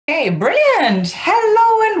Okay, brilliant.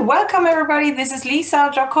 Hello and welcome everybody. This is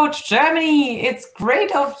Lisa, Job Coach Germany. It's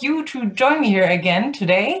great of you to join me here again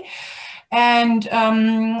today. And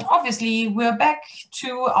obviously we're back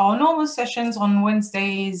to our normal sessions on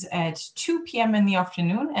Wednesdays at 2 p.m. in the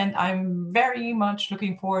afternoon. And I'm very much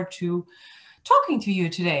looking forward to talking to you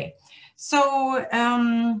today. So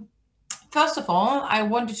first of all, I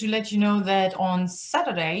wanted to let you know that on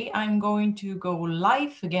Saturday, I'm going to go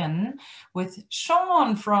live again with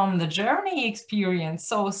Sean from the Germany Experience.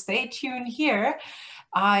 So stay tuned here.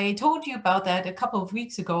 I told you about that a couple of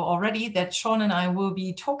weeks ago already, that Sean and I will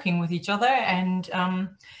be talking with each other. And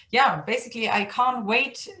yeah, basically, I can't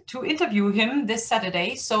wait to interview him this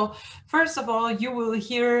Saturday. So first of all, you will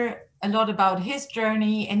hear a lot about his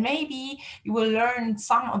journey, and maybe you will learn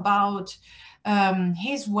some about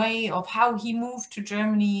his way of how he moved to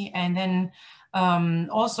Germany, and then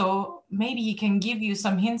also maybe he can give you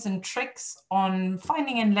some hints and tricks on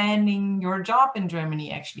finding and landing your job in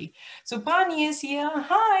Germany, actually. So Pani is here.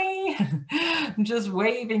 Hi. I'm just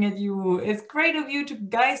waving at you. It's great of you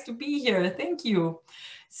guys to be here. Thank you.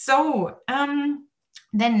 So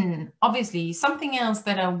then obviously something else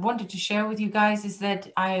that I wanted to share with you guys is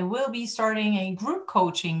that I will be starting a group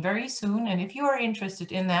coaching very soon. And if you are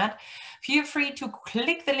interested in that, feel free to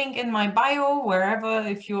click the link in my bio, wherever,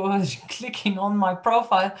 if you're clicking on my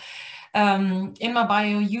profile, in my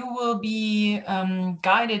bio, you will be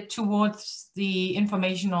guided towards the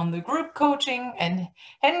information on the group coaching. And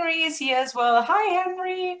Henry is here as well. Hi,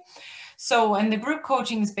 Henry. So, and the group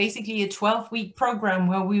coaching is basically a 12-week program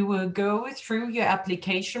where we will go through your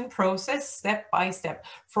application process step by step,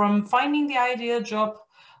 from finding the ideal job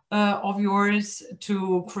of yours,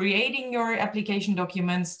 to creating your application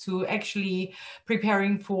documents, to actually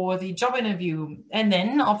preparing for the job interview, and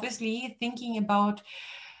then obviously thinking about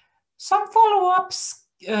some follow-ups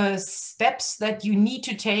steps that you need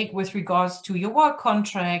to take with regards to your work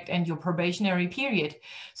contract and your probationary period.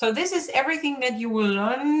 So this is everything that you will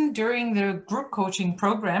learn during the group coaching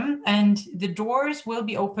program, and the doors will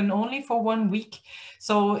be open only for 1 week.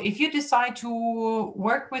 So if you decide to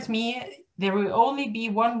work with me, there will only be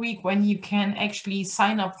 1 week when you can actually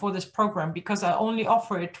sign up for this program, because I only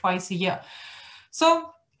offer it twice a year.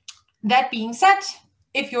 So that being said,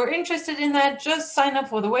 if you're interested in that, just sign up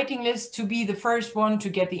for the waiting list to be the first one to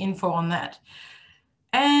get the info on that.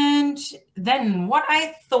 And then what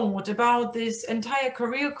I thought about this entire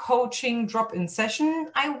career coaching drop-in session,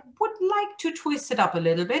 I would like to twist it up a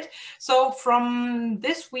little bit. So from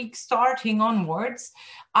this week starting onwards,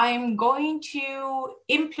 I'm going to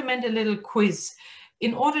implement a little quiz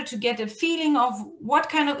in order to get a feeling of what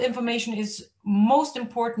kind of information is most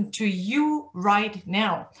important to you right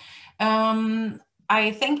now.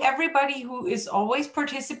 I thank everybody who is always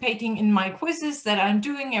participating in my quizzes that I'm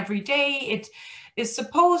doing every day. It is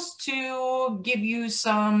supposed to give you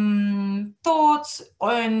some thoughts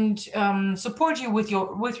and support you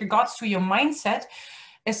with regards to your mindset,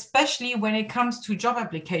 especially when it comes to job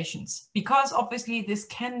applications, because obviously this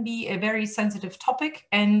can be a very sensitive topic,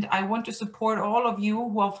 and I want to support all of you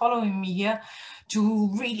who are following me here to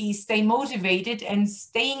really stay motivated and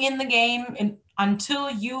staying in the game until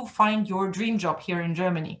you find your dream job here in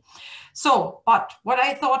Germany. So, but what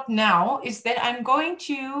I thought now is that I'm going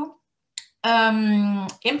to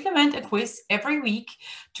implement a quiz every week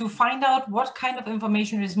to find out what kind of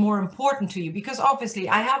information is more important to you, because obviously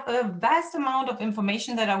I have a vast amount of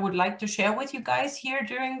information that I would like to share with you guys here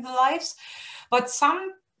during the lives, but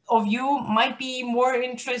some of you might be more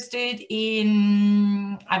interested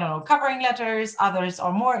in, I don't know, covering letters. Others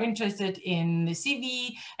are more interested in the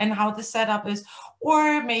CV and how the setup is,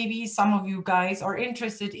 or maybe some of you guys are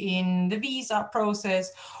interested in the visa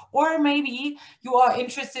process, or maybe you are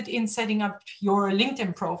interested in setting up your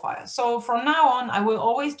LinkedIn profile. So from now on, I will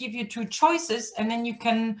always give you 2 choices, and then you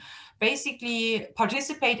can basically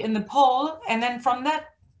participate in the poll. And then from that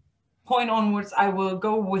point onwards, I will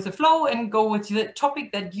go with the flow and go with the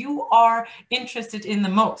topic that you are interested in the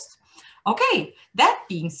most. Okay, that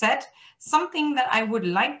being said, something that I would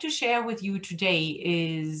like to share with you today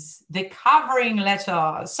is the covering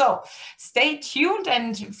letter. So stay tuned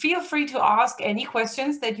and feel free to ask any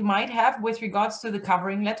questions that you might have with regards to the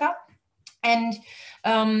covering letter. And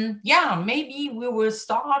yeah, maybe we will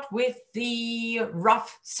start with the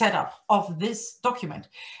rough setup of this document.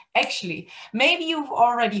 Actually, maybe you've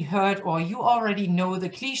already heard, or you already know the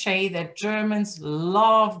cliche that Germans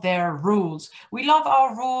love their rules. We love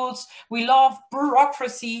our rules. We love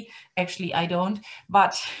bureaucracy. Actually, I don't,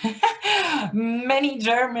 but many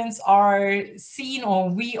Germans are seen, or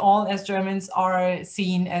we all as Germans are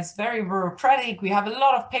seen as very bureaucratic. We have a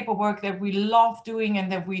lot of paperwork that we love doing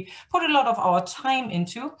and that we put a lot of our time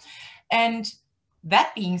into. And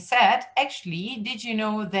that being said, actually, did you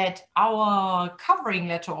know that our covering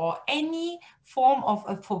letter or any form of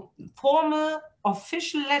a formal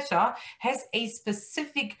official letter has a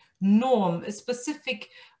specific norm, a specific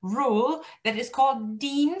rule that is called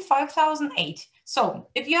DIN 5008. So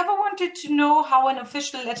if you ever wanted to know how an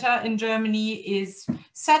official letter in Germany is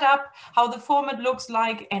set up, how the format looks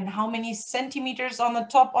like, and how many centimeters on the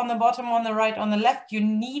top, on the bottom, on the right, on the left you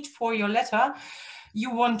need for your letter, you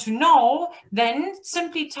want to know, then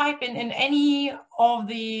simply type in any of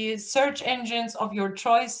the search engines of your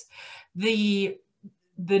choice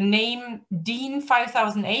the name DIN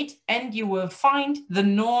 5008, and you will find the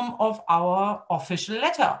norm of our official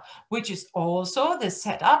letter, which is also the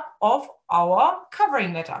setup of our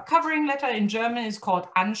covering letter. Covering letter in German is called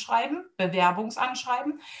Anschreiben,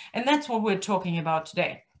 Bewerbungsanschreiben, and that's what we're talking about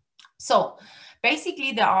today. So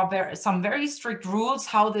basically, there are some very strict rules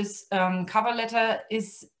how this cover letter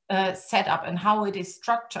is set up and how it is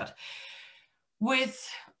structured. With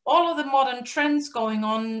all of the modern trends going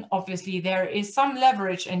on, obviously there is some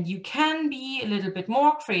leverage and you can be a little bit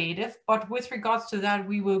more creative, but with regards to that,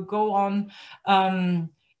 we will go on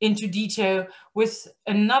into detail with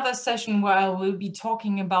another session where I will be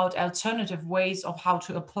talking about alternative ways of how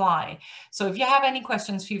to apply. So if you have any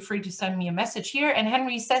questions, feel free to send me a message here. And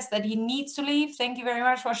Henry says that he needs to leave. Thank you very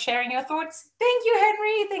much for sharing your thoughts. Thank you,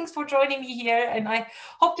 Henry. Thanks for joining me here. And I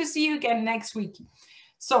hope to see you again next week.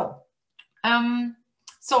 So,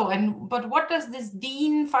 but what does this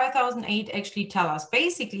DIN 5008 actually tell us?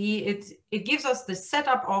 Basically, it gives us the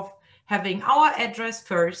setup of having our address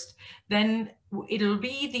first, then it'll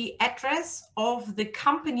be the address of the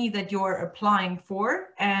company that you're applying for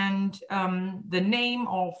and the name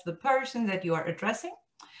of the person that you are addressing.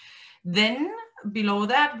 Then below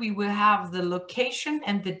that, we will have the location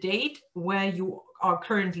and the date where you are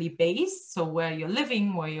currently based. So where you're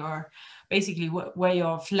living, where you're basically where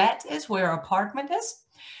your flat is, where your apartment is.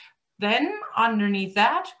 Then underneath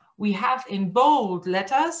that, we have in bold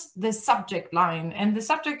letters the subject line, and the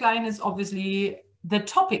subject line is obviously the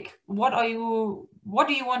topic. What do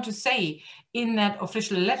you want to say in that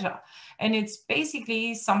official letter? And it's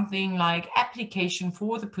basically something like application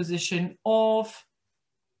for the position of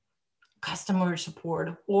customer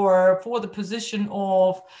support or for the position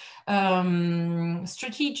of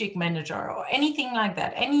strategic manager or anything like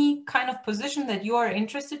that, any kind of position that you are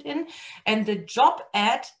interested in. And the job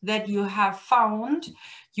ad that you have found,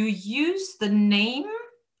 you use the name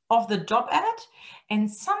of the job ad. And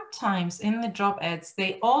sometimes in the job ads,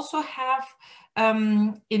 they also have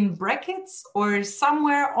in brackets or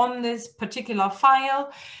somewhere on this particular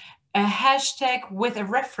file, a hashtag with a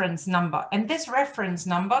reference number. And this reference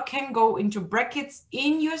number can go into brackets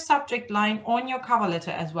in your subject line on your cover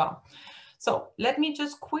letter as well. So let me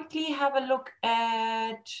just quickly have a look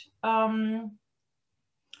at,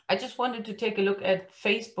 I just wanted to take a look at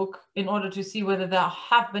Facebook in order to see whether there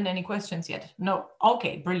have been any questions yet. No,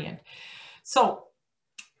 okay, brilliant. So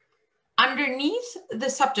underneath the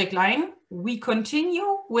subject line, we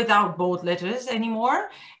continue without bold letters anymore.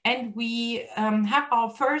 And we have our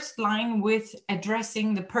first line with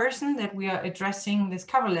addressing the person that we are addressing this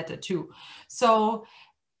cover letter to. So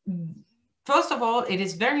first of all, it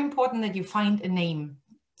is very important that you find a name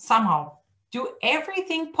somehow. Do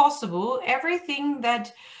everything possible, everything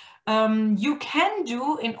that you can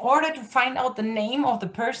do in order to find out the name of the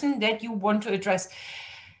person that you want to address.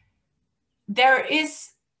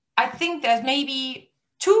 I think there's maybe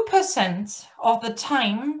 2% of the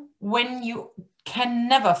time when you can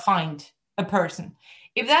never find a person.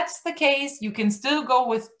 If that's the case, you can still go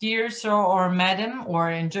with dear sir or madam,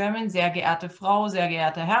 or in German, sehr geehrte Frau, sehr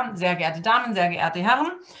geehrte Herren, sehr geehrte Damen, sehr geehrte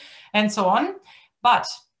Herren, and so on. But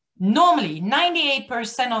normally,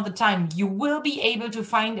 98% of the time, you will be able to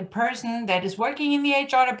find a person that is working in the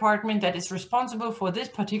HR department that is responsible for this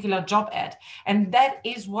particular job ad. And that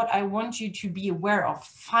is what I want you to be aware of.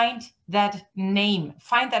 Find that name,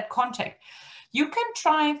 find that contact. You can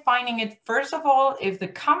try finding it, first of all, if the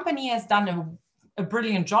company has done a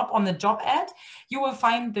brilliant job on the job ad, you will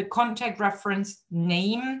find the contact reference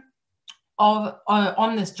name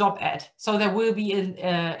on this job ad. So there will be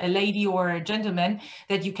a lady or a gentleman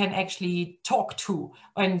that you can actually talk to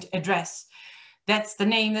and address. That's the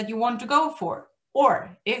name that you want to go for.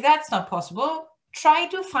 Or if that's not possible, try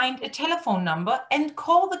to find a telephone number and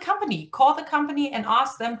call the company. Call the company and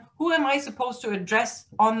ask them, who am I supposed to address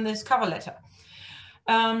on this cover letter?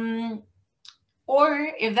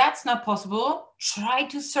 Or if that's not possible, try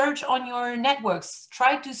to search on your networks.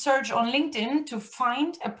 Try to search on LinkedIn to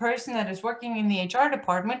find a person that is working in the HR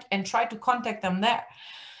department and try to contact them there.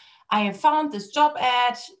 I have found this job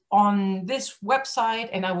ad on this website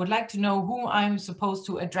and I would like to know who I'm supposed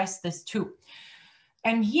to address this to.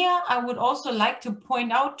 And here I would also like to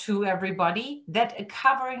point out to everybody that a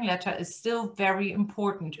covering letter is still very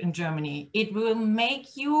important in Germany. It will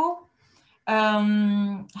make you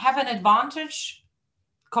have an advantage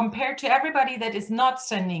compared to everybody that is not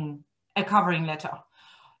sending a covering letter.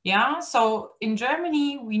 Yeah, so in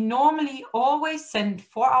Germany, we normally always send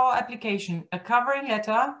for our application a covering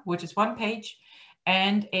letter, which is 1 page,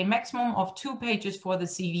 and a maximum of 2 pages for the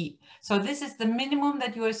CV. So this is the minimum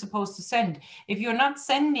that you are supposed to send. If you're not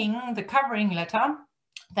sending the covering letter,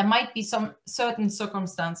 there might be some certain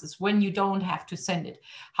circumstances when you don't have to send it.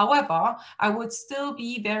 However, I would still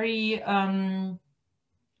be very,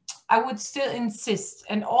 I would still insist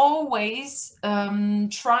and always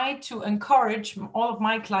try to encourage all of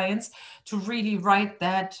my clients to really write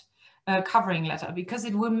that covering letter, because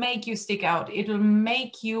it will make you stick out. It will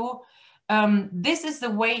make you, this is the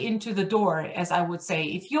way into the door, as I would say.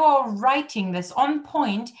 If you're writing this on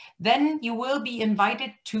point, then you will be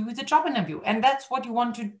invited to the job interview. And that's what you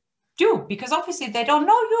want to do, because obviously they don't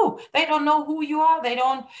know you, they don't know who you are, they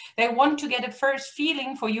want to get a first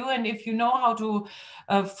feeling for you. And if you know how to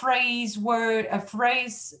phrase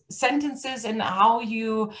sentences and how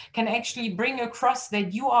you can actually bring across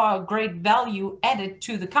that you are a great value added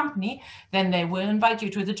to the company, then they will invite you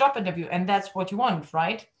to the job interview, and that's what you want,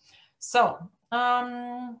 right? So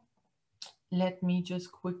let me just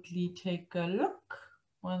quickly take a look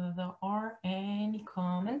whether there are any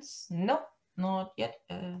comments. No, not yet.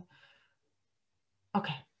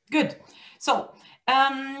 Okay, good. So,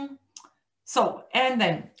 and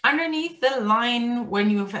then underneath the line, when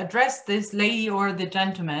you've addressed this lady or the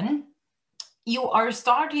gentleman, you are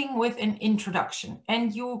starting with an introduction,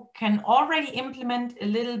 and you can already implement a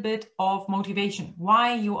little bit of motivation,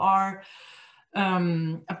 why you are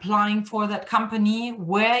applying for that company,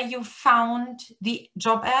 where you found the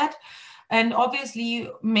job ad. And obviously,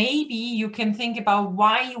 maybe you can think about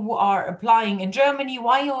why you are applying in Germany,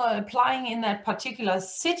 why you are applying in that particular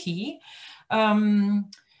city, or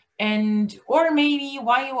maybe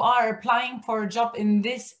why you are applying for a job in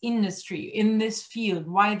this industry, in this field,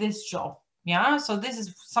 why this job. Yeah, so this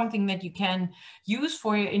is something that you can use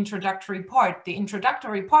for your introductory part. The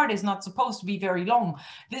introductory part is not supposed to be very long.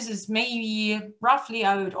 This is maybe roughly,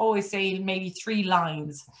 I would always say, maybe 3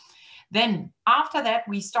 lines. Then after that,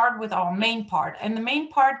 we start with our main part, and the main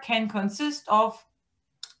part can consist of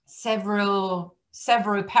several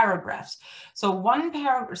paragraphs. So one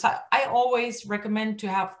paragraph, so I always recommend to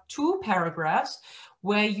have 2 paragraphs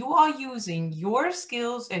where you are using your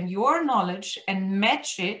skills and your knowledge and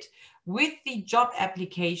match it with the job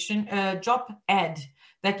application, job ad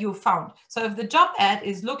that you found. So if the job ad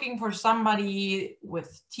is looking for somebody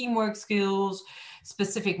with teamwork skills,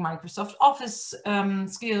 specific Microsoft Office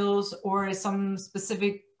skills, or some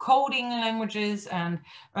specific coding languages and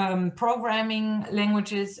programming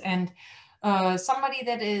languages, and somebody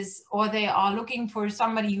that is, or they are looking for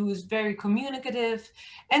somebody who is very communicative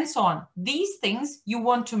and so on. These things you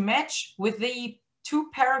want to match with the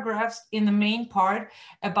 2 paragraphs in the main part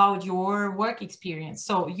about your work experience.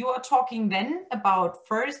 So you are talking then about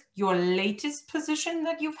first your latest position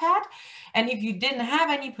that you've had. And if you didn't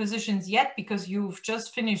have any positions yet because you've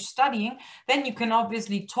just finished studying, then you can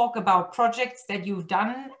obviously talk about projects that you've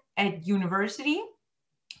done at university,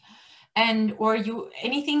 and or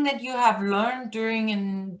anything that you have learned during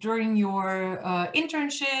your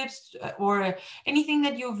internships, or anything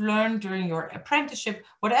that you've learned during your apprenticeship,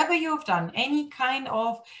 whatever you've done, any kind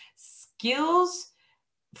of skills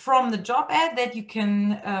from the job ad that you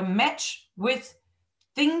can match with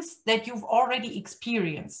things that you've already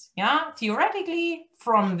experienced, yeah, theoretically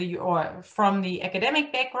from the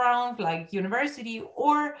academic background like university,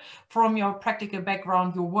 or from your practical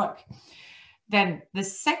background, your work. Then the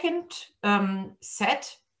second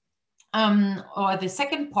set, or the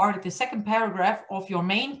second part, the second paragraph of your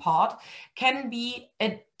main part can be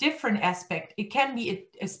a different aspect. It can be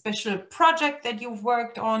a special project that you've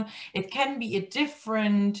worked on. It can be a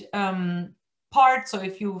different part. So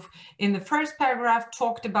if you've in the first paragraph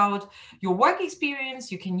talked about your work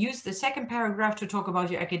experience, you can use the second paragraph to talk about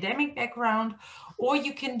your academic background, or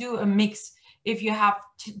you can do a mix. If you have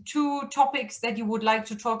 2 topics that you would like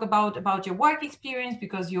to talk about your work experience,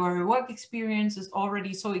 because your work experience is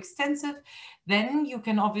already so extensive, then you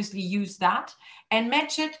can obviously use that and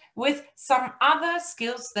match it with some other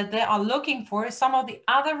skills that they are looking for, some of the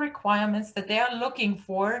other requirements that they are looking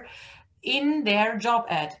for in their job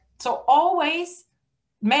ad. So always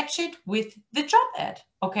match it with the job ad,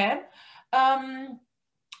 okay?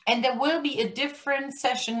 And there will be a different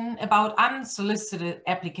session about unsolicited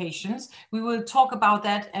applications. We will talk about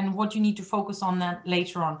that and what you need to focus on that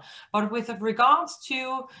later on. But with regards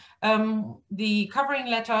to the covering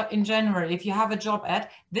letter in general, if you have a job ad,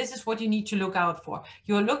 this is what you need to look out for.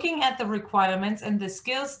 You're looking at the requirements and the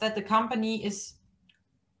skills that the company is,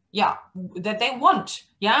 that they want.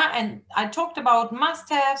 And I talked about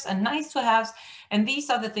must-haves and nice-to-haves, and these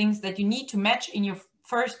are the things that you need to match in your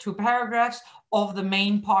first 2 paragraphs of the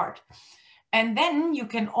main part. And then you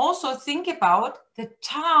can also think about the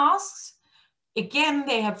tasks. Again,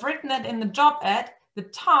 they have written it in the job ad, the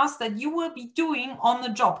tasks that you will be doing on the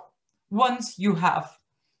job once you've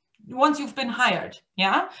been hired.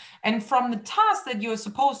 And from the tasks that you're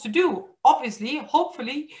supposed to do, obviously,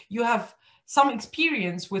 hopefully you have some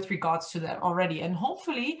experience with regards to that already, and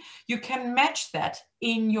hopefully you can match that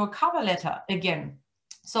in your cover letter again.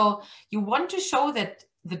 So you want to show that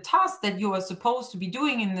the task that you are supposed to be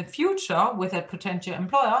doing in the future with a potential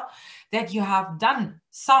employer, that you have done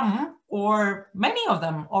some or many of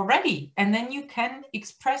them already, and then you can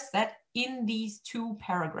express that in these 2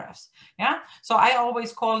 paragraphs. So I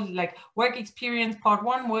always call it like work experience part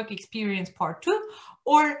 1, work experience part 2,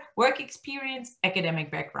 or work experience,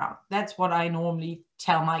 academic background. That's what I normally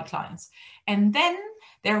tell my clients. And then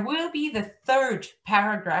there will be the 3rd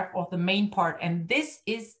paragraph of the main part, and this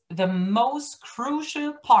is the most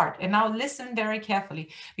crucial part. And now listen very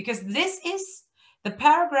carefully, because this is the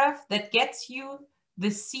paragraph that gets you the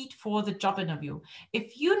seat for the job interview.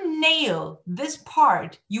 If you nail this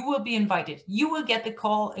part, you will be invited. You will get the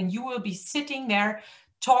call, and you will be sitting there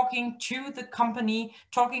talking to the company,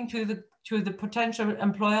 talking to the potential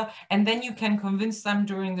employer, and then you can convince them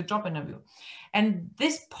during the job interview. And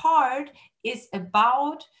this part is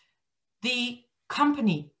about the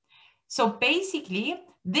company. So basically,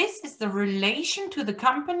 this is the relation to the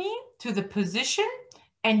company, to the position,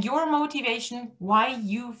 and your motivation why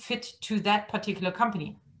you fit to that particular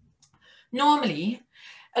company. Normally,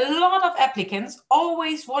 a lot of applicants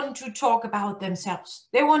always want to talk about themselves.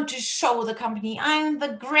 They want to show the company, I'm the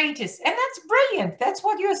greatest. And that's brilliant. That's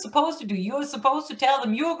what you're supposed to do. You're supposed to tell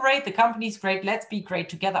them you're great, the company's great, let's be great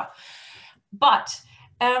together. But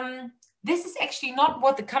this is actually not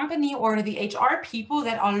what the company or the HR people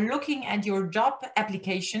that are looking at your job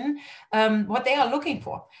application, what they are looking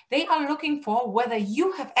for. They are looking for whether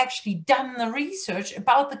you have actually done the research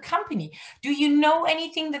about the company. Do you know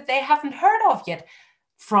anything that they haven't heard of yet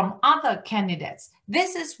from other candidates?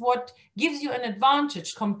 This is what gives you an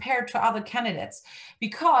advantage compared to other candidates.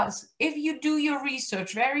 Because if you do your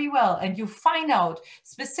research very well and you find out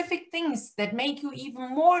specific things that make you even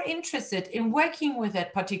more interested in working with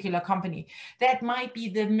that particular company, that might be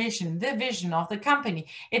the mission, the vision of the company.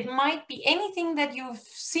 It might be anything that you've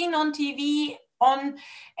seen on TV, on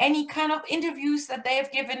any kind of interviews that they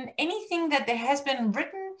have given, anything that there has been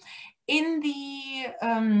written in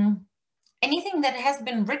the anything that has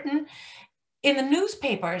been written in the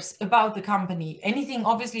newspapers about the company, anything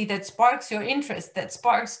obviously that sparks your interest, that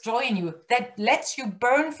sparks joy in you, that lets you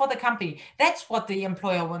burn for the company. That's what the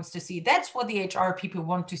employer wants to see. That's what the HR people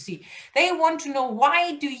want to see. They want to know,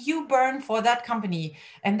 why do you burn for that company?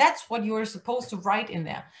 And that's what you're supposed to write in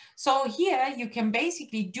there. So here you can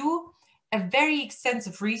basically do a very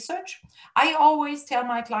extensive research. I always tell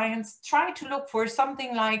my clients, try to look for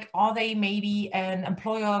something like, are they maybe an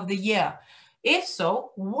employer of the year? If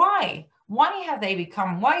so, why? Why have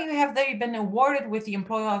they been awarded with the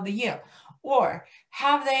employer of the year? Or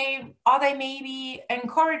are they maybe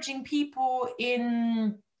encouraging people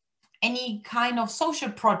in any kind of social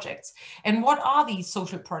projects? And what are these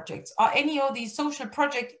social projects? Are any of these social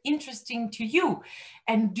projects interesting to you?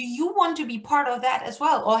 And do you want to be part of that as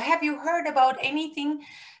well? Or have you heard about anything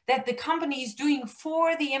that the company is doing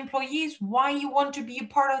for the employees, why you want to be a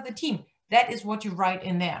part of the team? That is what you write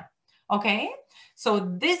in there. Okay, so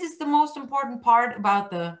this is the most important part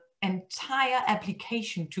about the entire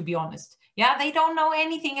application, to be honest. Yeah, they don't know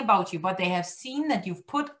anything about you, but they have seen that you've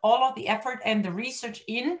put all of the effort and the research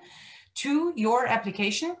in to your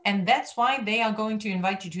application, and that's why they are going to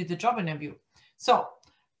invite you to the job interview. So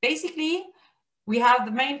basically, we have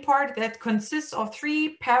the main part that consists of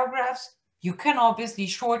 3 paragraphs. You can obviously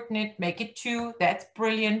shorten it, make it 2. That's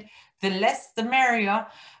brilliant. The less, the merrier.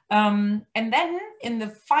 And then in the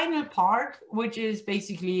final part, which is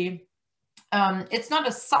basically, it's not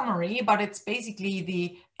a summary, but it's basically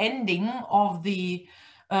the ending of the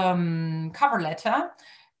cover letter.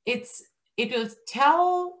 It will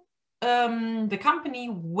tell the company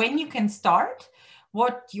when you can start,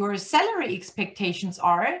 what your salary expectations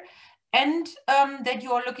are, and that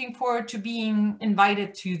you are looking forward to being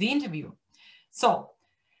invited to the interview. So,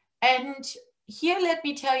 and here, let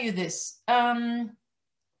me tell you this.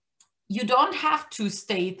 You don't have to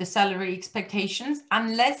state the salary expectations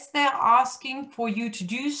unless they're asking for you to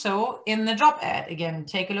do so in the job ad. Again,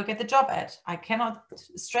 take a look at the job ad. I cannot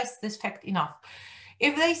stress this fact enough.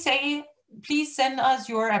 If they say, please send us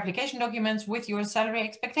your application documents with your salary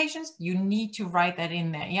expectations, you need to write that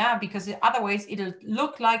in there, yeah, because otherwise it'll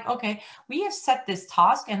look like, okay, we have set this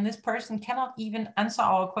task and this person cannot even answer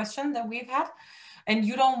our question that we've had. And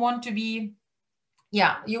you don't want to be,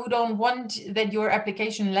 yeah, you don't want that your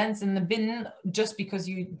application lands in the bin just because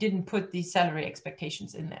you didn't put the salary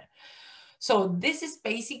expectations in there. So this is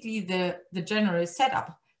basically the general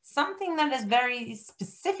setup. Something that is very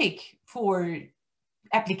specific for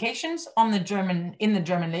applications on in the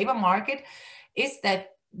German labor market is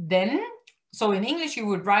that then, so in English you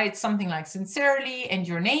would write something like sincerely and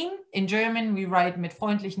your name. In German we write mit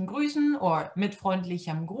freundlichen Grüßen or mit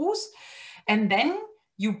freundlichem Gruß, and then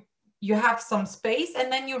you have some space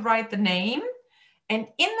and then you write the name. And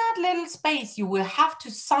in that little space, you will have to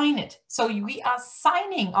sign it. So we are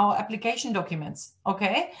signing our application documents,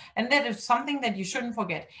 okay? And that is something that you shouldn't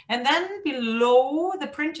forget. And then below the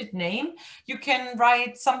printed name, you can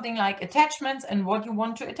write something like attachments and what you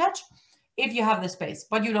want to attach if you have the space,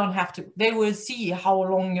 but you don't have to. They will see how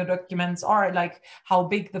long your documents are, like how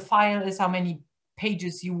big the file is, how many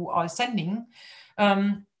pages you are sending.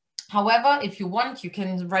 However, if you want, you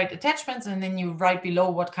can write attachments and then you write below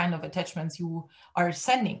what kind of attachments you are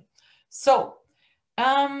sending. So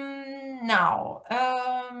now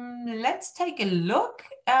let's take a look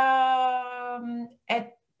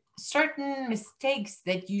at certain mistakes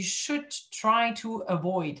that you should try to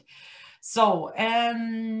avoid. So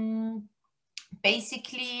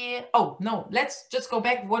basically, oh no, let's just go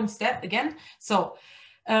back one step again. So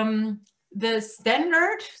the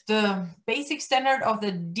standard, the basic standard of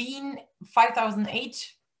the DIN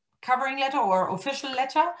 5008 covering letter or official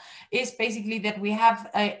letter is basically that we have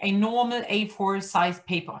a normal A4 size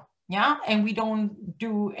paper, yeah, and we don't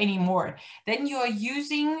do any more. Then you are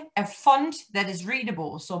using a font that is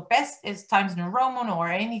readable. So best is Times New Roman or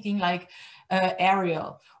anything like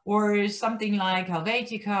Arial or something like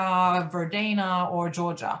Helvetica, Verdana, or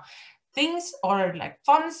Georgia. Things are like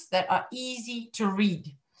fonts that are easy to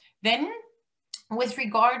read. Then with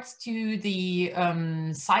regards to the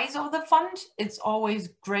size of the font, it's always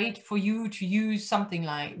great for you to use something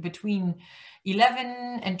like between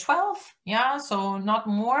 11 and 12, yeah, so not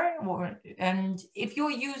more. And if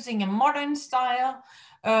you're using a modern style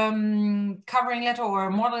covering letter or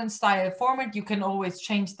a modern style format, you can always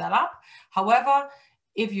change that up. However,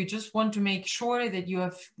 if you just want to make sure that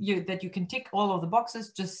that you can tick all of the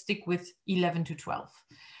boxes, just stick with 11 to 12.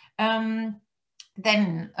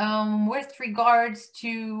 Then with regards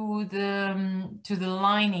to the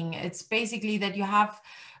lining, it's basically that you have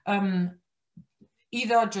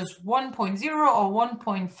either just 1.0 or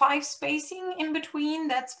 1.5 spacing in between,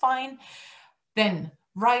 that's fine. Then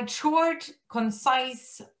write short,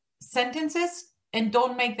 concise sentences and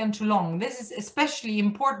don't make them too long. This is especially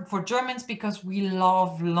important for Germans because we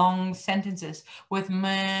love long sentences with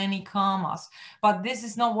many commas. But this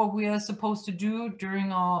is not what we are supposed to do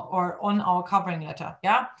during on our covering letter.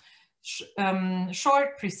 Yeah,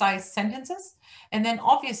 short, precise sentences, and then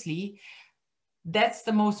obviously that's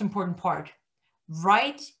the most important part.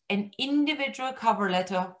 Write an individual cover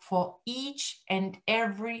letter for each and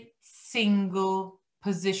every single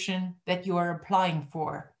position that you are applying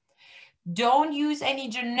for. Don't use any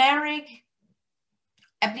generic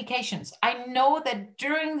applications. I know that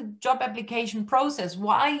during the job application process,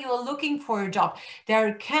 while you're looking for a job,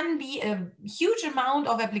 there can be a huge amount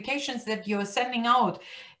of applications that you're sending out.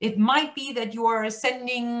 It might be that you are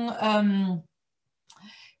sending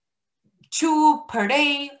 2 per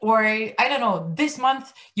day, or I don't know, this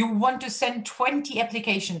month you want to send 20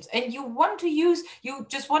 applications and you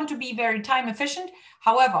just want to be very time efficient.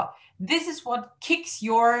 However, this is what kicks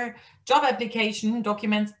your job application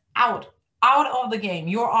documents out of the game.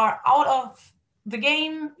 You are out of the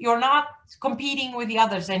game. You're not competing with the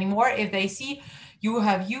others anymore if they see you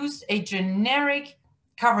have used a generic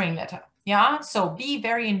covering letter. Yeah, so be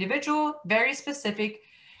very individual, very specific.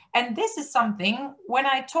 And this is something, when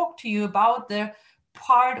I talk to you about the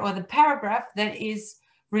part or the paragraph that is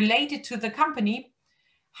related to the company,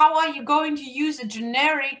 how are you going to use a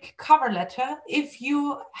generic cover letter if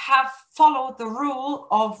you have followed the rule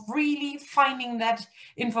of really finding that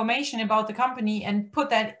information about the company and put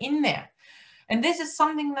that in there? And this is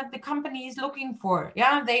something that the company is looking for.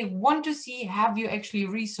 Yeah, they want to see, have you actually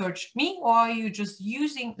researched me, or are you just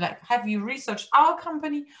using, like, have you researched our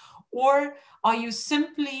company, or are you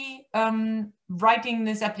simply writing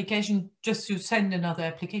this application just to send another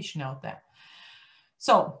application out there?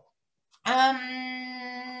 So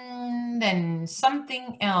then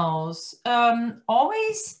something else.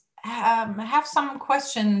 Always have some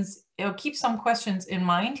questions, or keep some questions in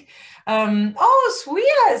mind. Oh,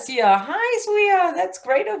 Swea is here. Hi, Swea. That's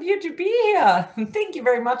great of you to be here. Thank you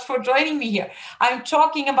very much for joining me here. I'm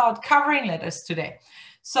talking about covering letters today.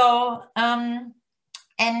 So, there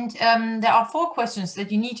are 4 questions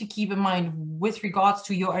that you need to keep in mind with regards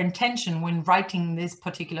to your intention when writing this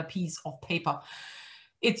particular piece of paper.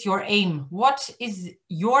 It's your aim. What is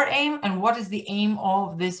your aim and what is the aim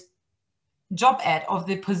of this job ad, of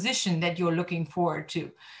the position that you're looking forward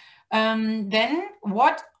to? Then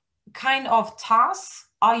what kind of tasks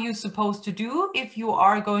are you supposed to do if you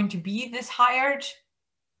are going to be this hired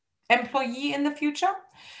employee in the future?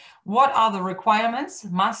 What are the requirements,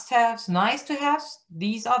 must-haves, nice-to-haves?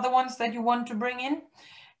 These are the ones that you want to bring in.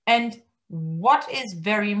 And what is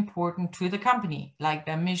very important to the company, like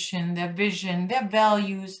their mission, their vision, their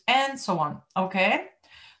values, and so on. Okay,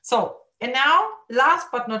 so, and now, last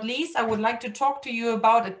but not least, I would like to talk to you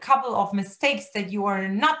about a couple of mistakes that you are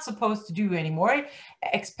not supposed to do anymore.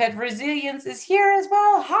 Expat Resilience is here as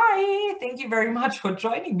well. Hi, thank you very much for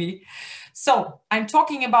joining me. So, I'm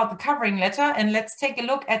talking about the covering letter, and let's take a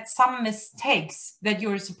look at some mistakes that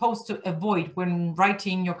you're supposed to avoid when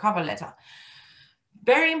writing your cover letter.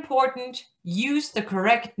 Very important, use the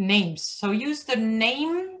correct names. So use the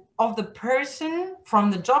name of the person from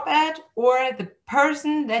the job ad or the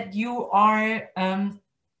person that you are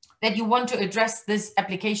that you want to address this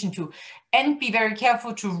application to, and be very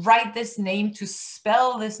careful to write this name, to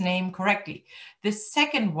spell this name correctly. The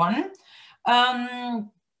second one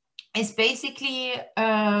is basically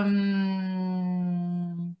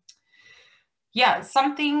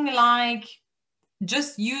something like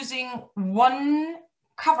just using one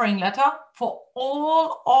covering letter for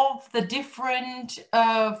all of the different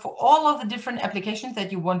applications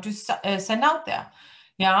that you want to send out there.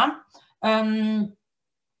 Yeah.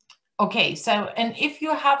 Okay. So, and if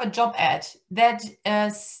you have a job ad that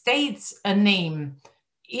states a name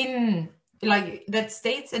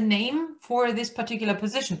states a name for this particular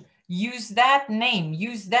position, use that name,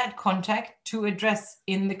 use that contact to address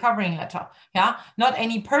in the covering letter. Yeah, not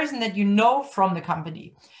any person that you know from the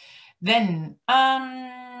company. Then,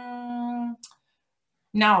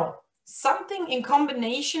 now something in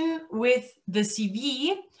combination with the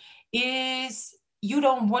CV is you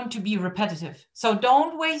don't want to be repetitive. So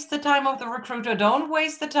don't waste the time of the recruiter. Don't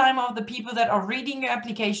waste the time of the people that are reading your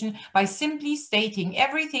application by simply stating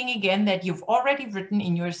everything again that you've already written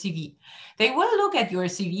in your CV. They will look at your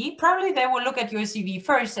CV. Probably they will look at your CV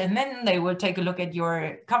first, and then they will take a look at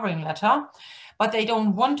your covering letter. But they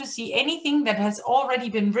don't want to see anything that has already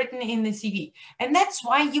been written in the CV. And that's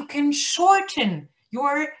why you can shorten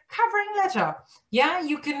your covering letter. Yeah,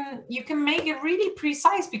 you can make it really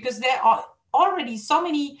precise, because there are already so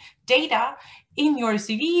many data in your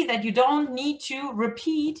CV that you don't need to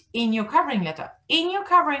repeat in your covering letter. In your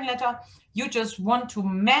covering letter, you just want to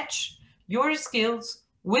match your skills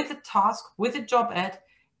with a task, with a job ad,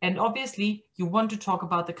 and obviously you want to talk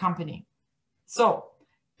about the company. So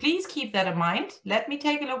please keep that in mind. Let me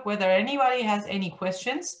take a look whether anybody has any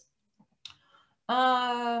questions.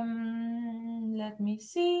 Let me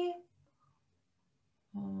see.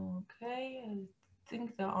 Okay, I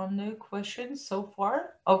think there are no questions so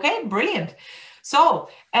far. Okay, brilliant. So,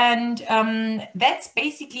 and that's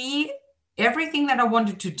basically everything that I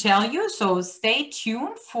wanted to tell you. So stay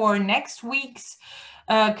tuned for next week's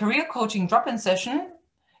career coaching drop-in session.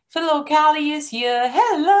 Philo Cali is here.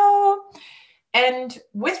 Hello. And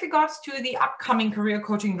with regards to the upcoming career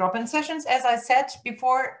coaching drop-in sessions, as I said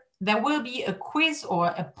before, there will be a quiz or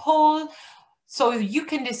a poll, so you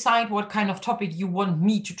can decide what kind of topic you want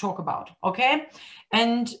me to talk about, okay?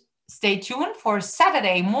 And stay tuned for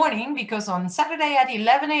Saturday morning, because on Saturday at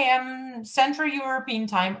 11 a.m. Central European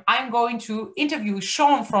time, I'm going to interview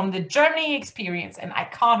Sean from the Germany experience, and I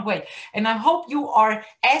can't wait. And I hope you are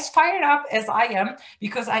as fired up as I am,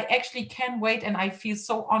 because I actually can't wait, and I feel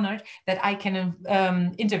so honored that I can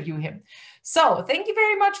interview him. So thank you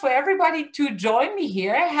very much for everybody to join me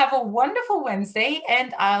here. Have a wonderful Wednesday,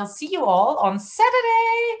 and I'll see you all on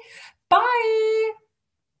Saturday. Bye.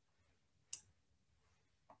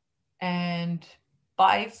 And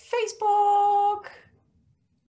bye, Facebook.